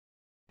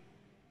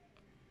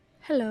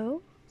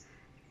Hello,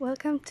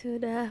 welcome to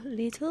the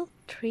little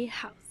tree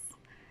house.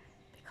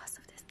 Because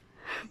of this.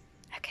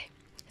 Okay,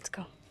 let's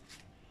go.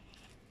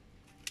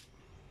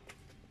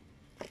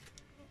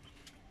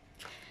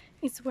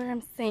 It's where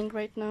I'm staying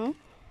right now.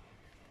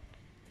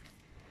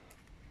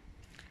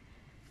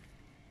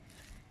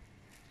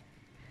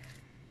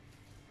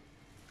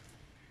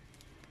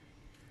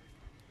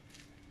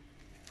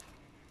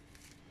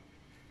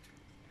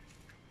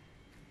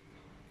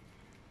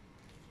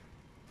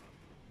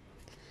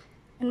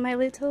 In my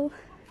little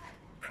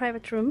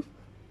private room.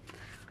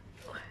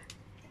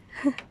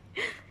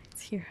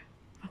 It's here.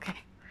 Okay,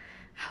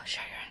 I'll show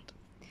you around.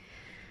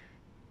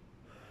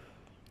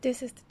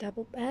 This is the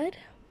double bed.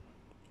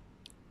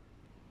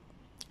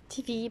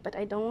 TV, but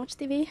I don't watch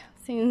TV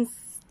since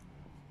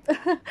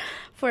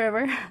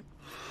forever.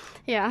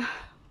 Yeah,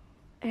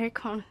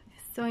 aircon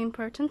is so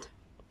important.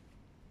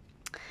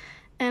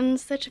 And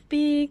such a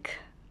big,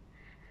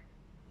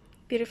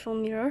 beautiful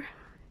mirror.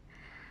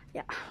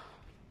 Yeah.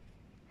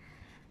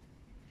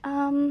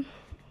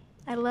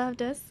 I love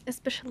this,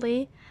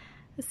 especially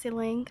the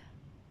ceiling.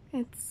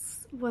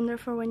 It's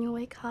wonderful when you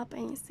wake up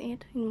and you see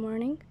it in the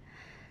morning.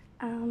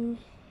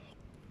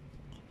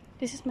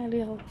 This is my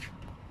little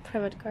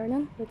private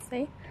garden, let's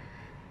say.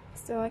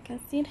 So I can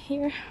sit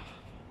here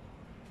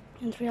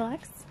and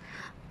relax.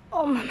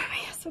 Oh, mamma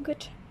mia, so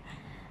good.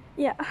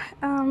 Yeah,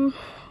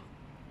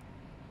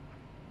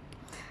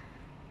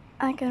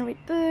 I can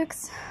read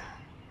books,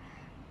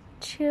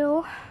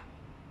 chill.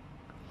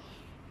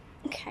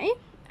 Okay,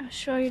 I'll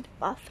show you the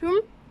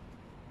bathroom.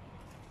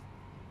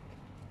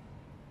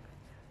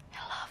 I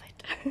love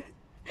it.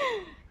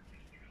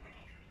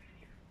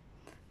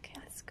 Okay,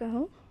 let's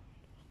go.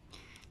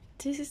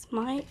 This is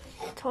my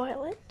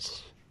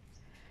toilet.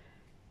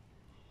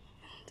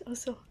 And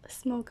also a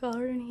small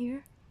garden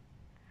here.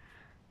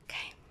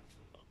 Okay.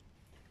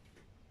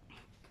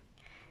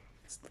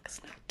 It looks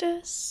like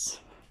this.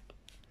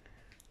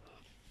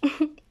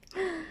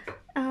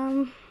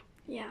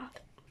 Yeah,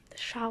 the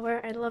shower.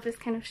 I love this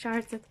kind of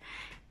showers that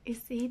you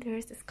see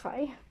there's the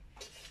sky.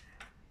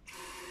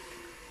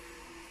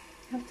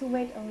 You have to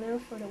wait a little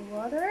for the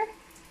water.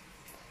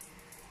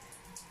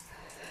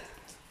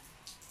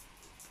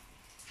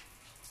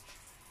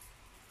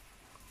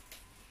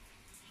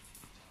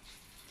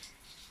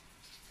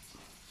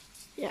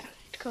 Yeah,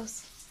 it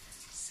goes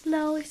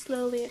slowly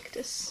like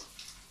this.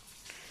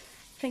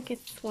 I think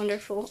it's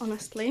wonderful,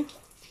 honestly.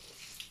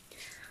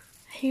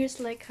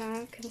 Here's like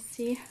you can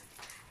see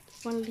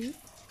one leaf,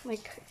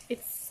 like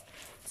it's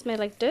made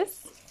like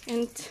this,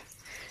 and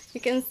you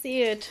can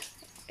see it.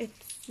 It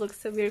looks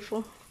so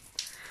beautiful.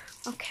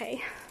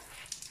 Okay,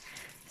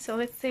 so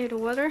let's save the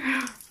water.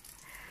 I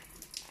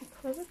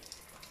close it.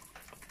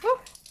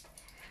 Oh.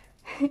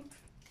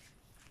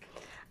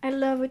 I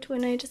love it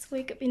when I just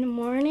wake up in the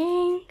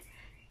morning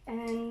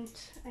and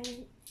I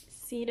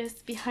see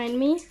this behind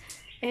me.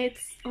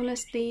 It's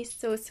honestly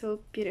so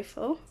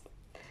beautiful.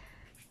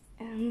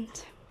 And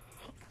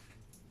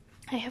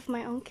I have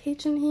my own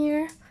kitchen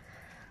here,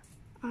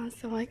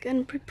 so I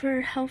can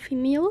prepare healthy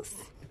meals.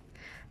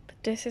 But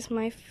this is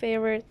my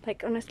favorite,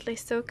 like honestly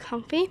so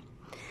comfy.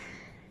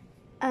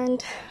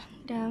 And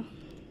the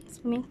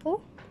swimming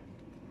pool.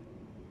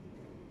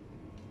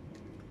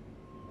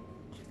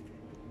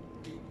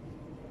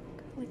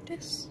 Like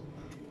this.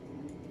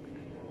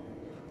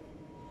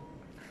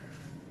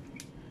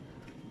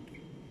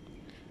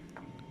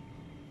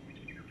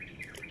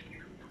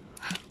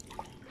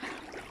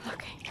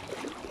 Okay,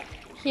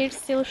 here it's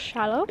still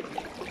shallow,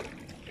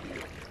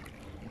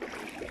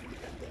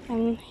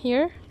 and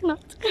here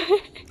not.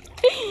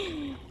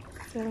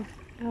 So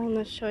I will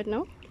not show it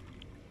now.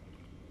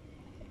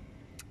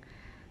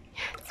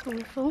 Yeah, it's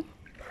wonderful.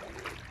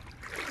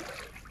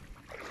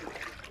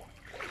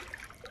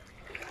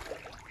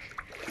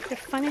 The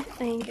funny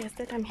thing is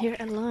that I'm here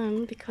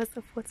alone because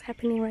of what's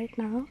happening right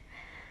now.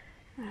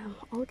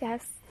 All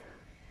guests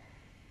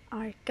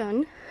are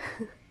gone.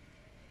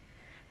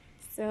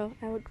 So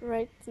I would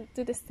like to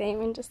do the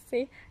same and just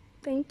say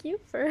thank you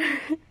for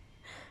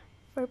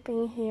for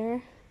being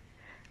here.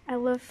 I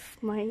love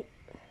my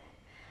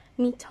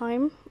me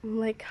time. I'm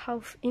like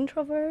half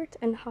introvert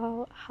and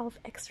half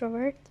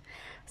extrovert,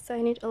 so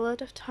I need a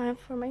lot of time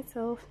for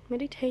myself,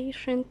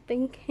 meditation,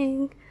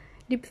 thinking,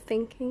 deep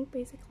thinking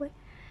basically.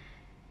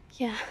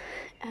 Yeah,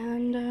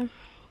 and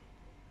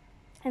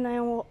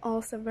I'm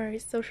also a very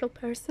social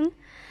person.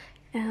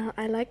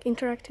 I like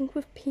interacting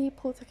with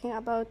people, talking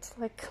about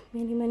like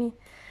many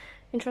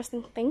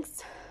interesting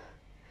things,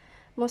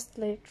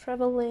 mostly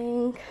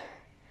traveling,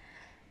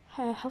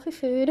 healthy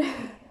food.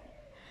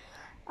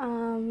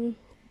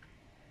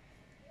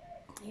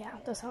 Yeah,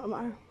 those are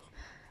my,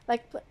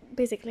 like,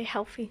 basically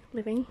healthy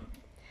living.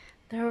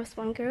 There was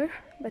one girl,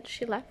 but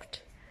she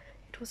left.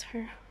 It was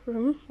her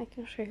room. I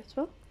can show you as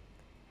well.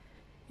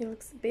 It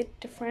looks a bit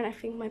different. I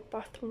think my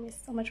bathroom is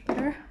so much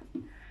better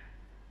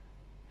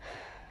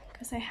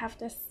because I have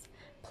this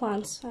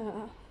plant,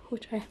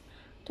 which I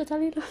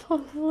totally love.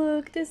 Oh,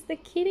 look, there's the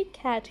kitty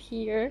cat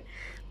here.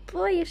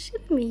 Boy, you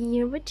shouldn't be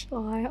here, but you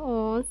are.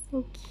 Oh,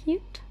 so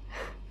cute.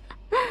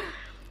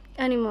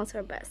 Animals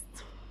are best,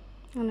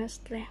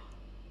 honestly.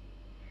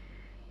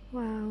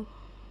 Wow.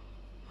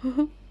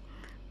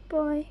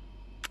 Boy.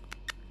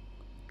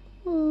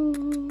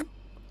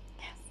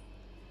 Yes.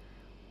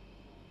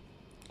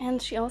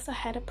 And she also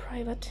had a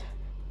private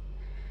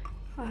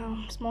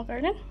small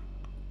garden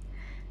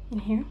in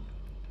here.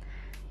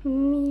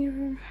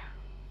 Mirror.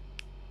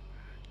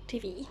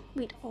 TV.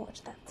 We don't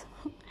watch that.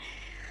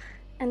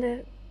 And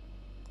the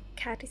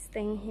cat is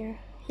staying here.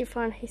 He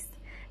found his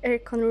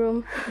aircon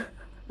room.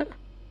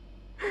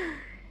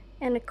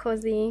 And a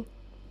cozy,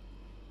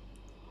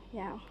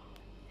 yeah,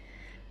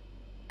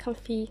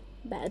 comfy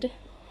bed.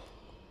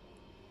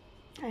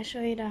 I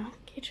show you the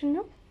kitchen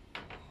now.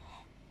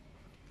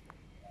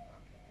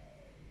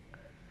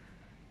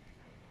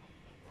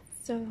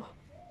 So,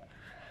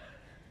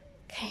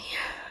 okay,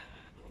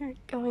 we're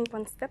going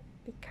one step.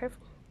 Be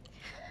careful.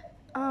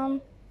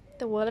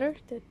 The water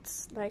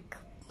that's like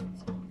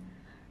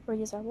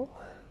reusable.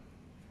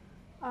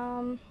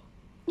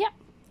 Yeah.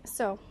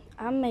 So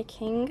I'm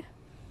making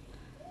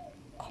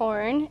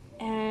corn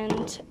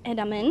and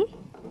edamame,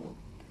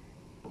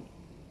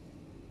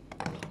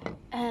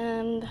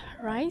 and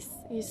rice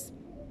is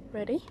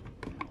ready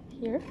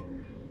here.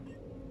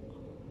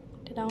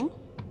 Ta-da.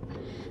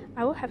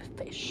 I will have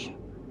fish.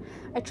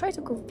 I try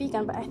to go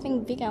vegan, but I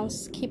think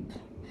vegans keep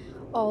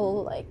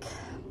all like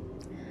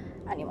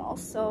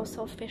animals, so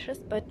fishes.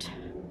 But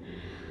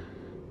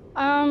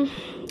I'm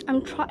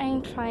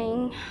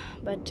trying,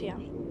 but yeah.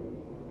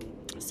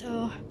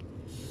 So,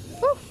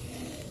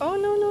 oh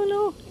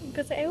no,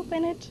 because I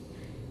open it.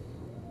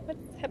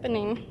 What's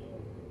happening?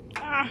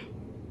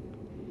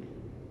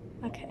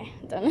 Okay,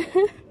 done.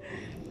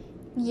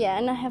 Yeah,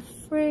 and I have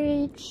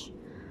fridge.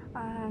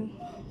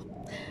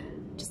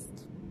 Just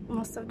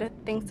most of the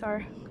things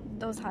are,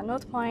 those are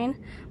not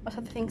mine. Most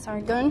of the things are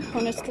gone,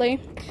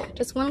 honestly.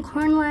 Just one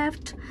corn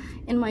left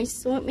in my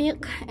soy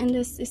milk, and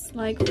this is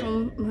like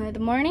from the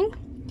morning.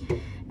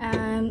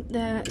 And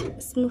the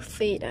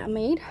smoothie that I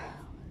made,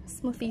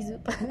 smoothie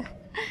soup.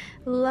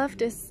 Love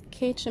this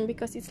kitchen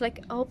because it's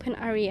like open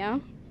area.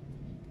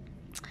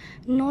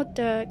 Not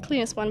the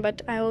cleanest one,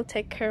 but I will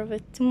take care of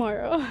it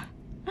tomorrow.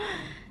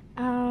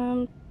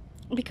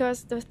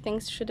 Because those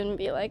things shouldn't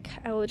be like,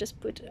 I will just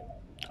put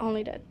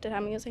only that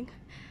I'm using,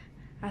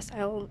 as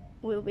I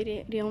will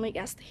be the only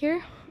guest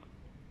here,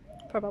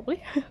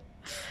 probably.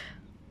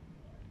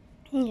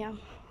 Yeah.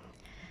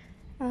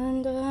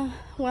 And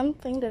one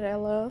thing that I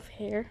love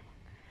here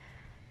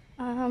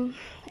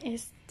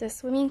is the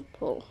swimming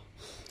pool.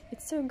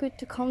 It's so good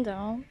to calm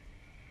down.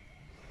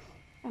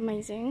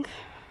 Amazing.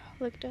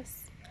 Look at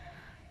this.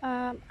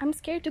 I'm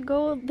scared to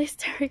go this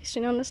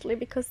direction, honestly,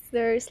 because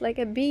there is like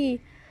a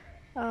bee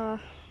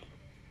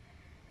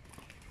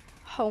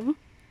home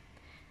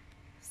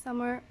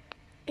somewhere.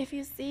 If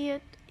you see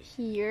it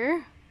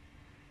here,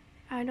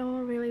 I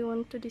don't really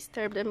want to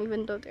disturb them,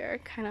 even though they're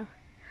kind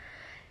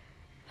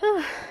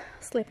of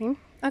sleeping.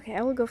 Okay,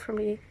 I will go from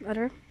the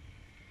other.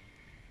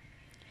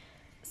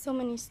 So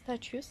many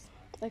statues,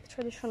 like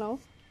traditional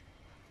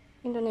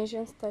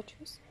Indonesian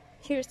statues.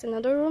 Here's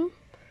another room,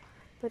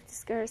 but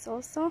this guy is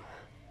also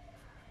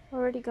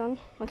already gone.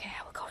 Okay,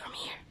 I will go from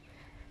here.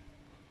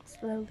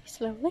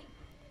 Slowly.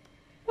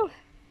 Oh.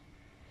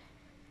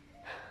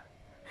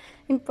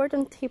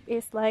 Important tip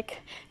is,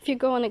 like, if you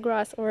go on the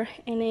grass or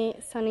any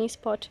sunny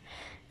spot,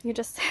 you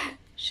just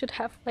should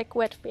have like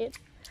wet feet,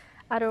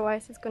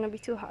 otherwise it's gonna be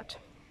too hot.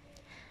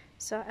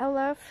 So I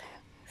love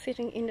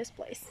sitting in this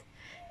place.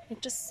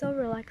 It's just so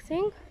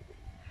relaxing,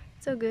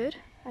 so good.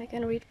 I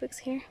can read books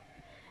here,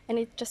 and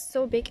it's just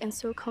so big and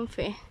so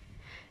comfy.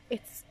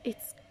 It's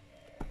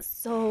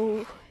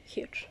so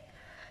huge.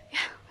 Yeah,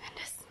 and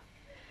this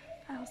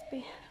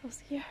house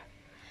here.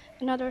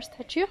 Another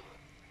statue.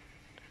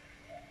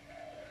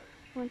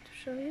 I want to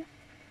show you.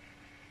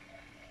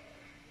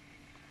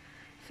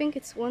 I think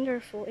it's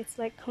wonderful. It's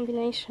like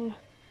combination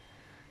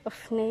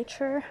of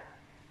nature,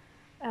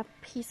 a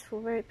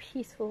peaceful, very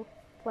peaceful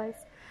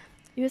place.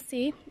 You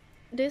see,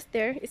 this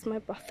there is my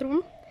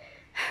bathroom.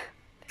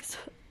 It's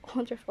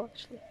wonderful,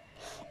 actually.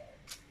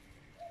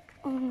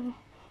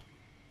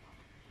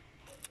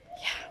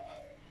 Yeah.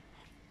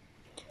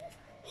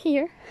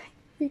 Here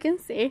you can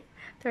see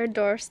there are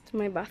doors to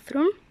my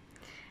bathroom,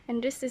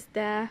 and this is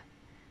the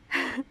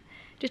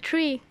the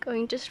tree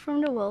going just from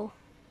the wall.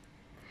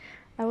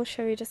 I will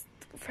show you just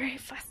very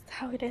fast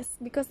how it is,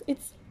 because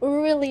it's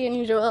really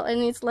unusual,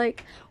 and it's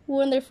like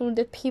wonderful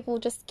that people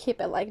just keep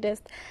it like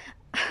this.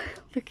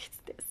 Look at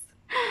this.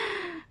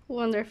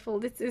 Wonderful.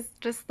 This is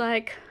just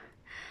like,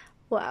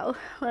 wow,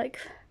 like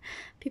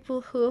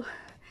people who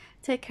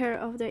take care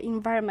of the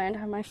environment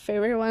are my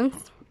favorite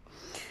ones.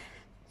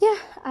 Yeah,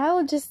 I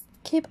will just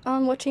keep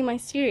on watching my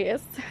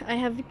series. I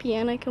have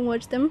VPN, I can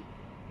watch them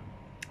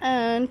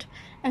and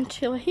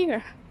chill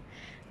here.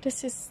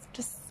 This is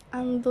just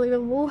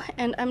unbelievable,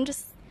 and I'm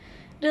just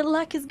the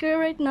luckiest girl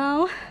right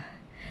now,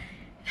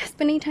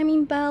 spending time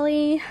in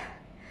Bali,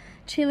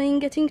 chilling,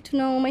 getting to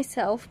know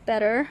myself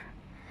better,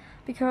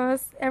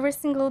 because every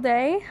single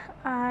day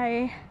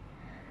I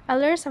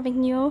learn something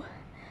new.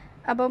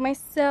 about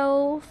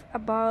myself,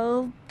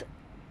 about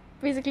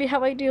basically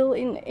how I deal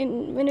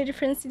in many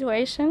different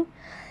situations.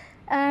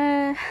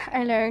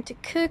 I learned to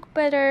cook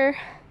better,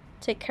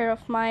 take care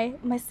of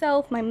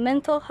myself, my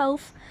mental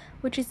health,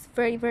 which is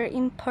very, very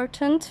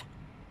important.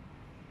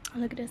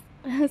 Look at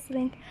this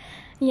link.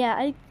 Yeah,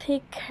 I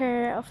take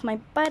care of my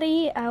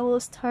body. I will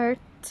start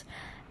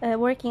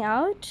working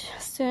out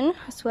soon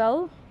as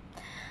well.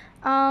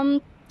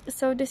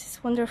 So this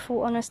is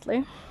wonderful,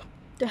 honestly,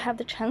 to have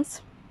the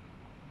chance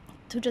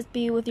to just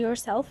be with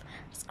yourself,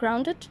 just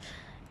grounded.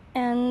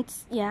 And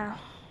yeah,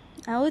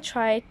 I will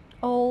try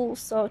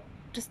also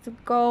just to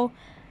go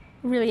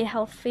really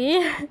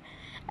healthy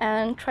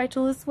and try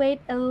to lose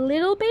weight a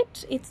little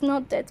bit. It's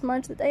not that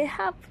much that I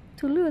have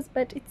to lose,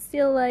 but it's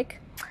still like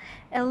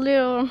a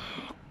little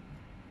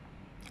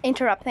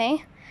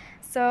interrupting.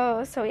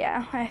 So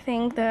yeah, I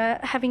think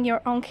having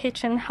your own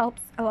kitchen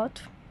helps a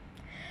lot,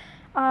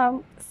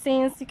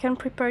 since you can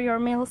prepare your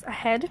meals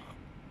ahead,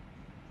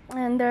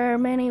 and there are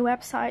many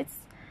websites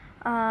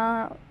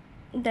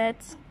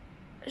that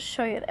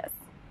show you this.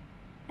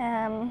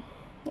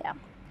 Yeah,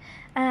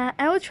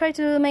 I will try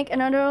to make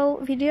another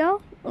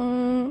video.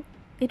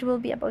 It will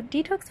be about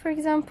detox, for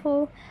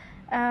example.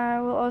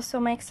 We'll also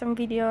make some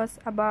videos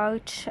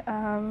about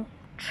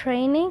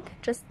training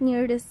just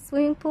near the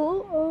swimming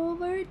pool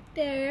over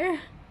there.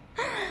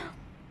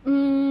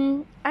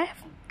 I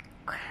have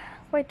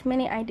quite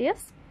many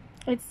ideas.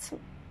 It's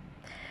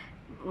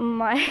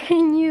my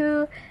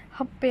new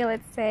hobby,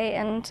 let's say,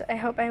 and I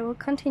hope I will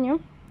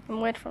continue. I'm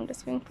wet from the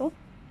swimming pool.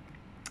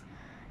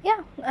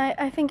 Yeah,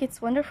 I think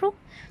it's wonderful.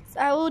 So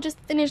I will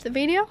just finish the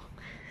video.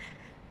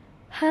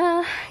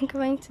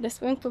 Going to the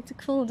swimming pool to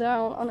cool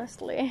down.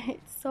 Honestly,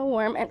 it's so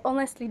warm, and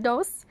honestly,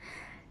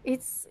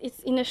 it's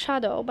in the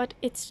shadow, but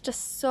it's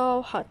just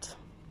so hot.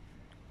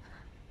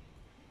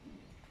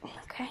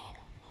 Okay,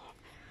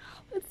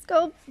 let's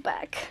go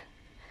back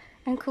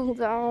and cool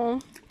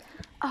down.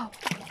 Oh,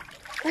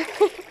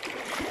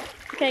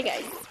 okay,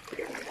 guys,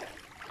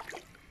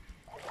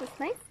 that's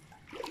nice,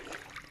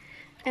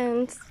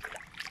 and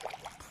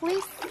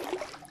please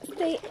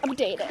stay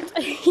updated.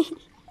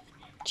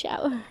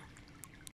 Ciao.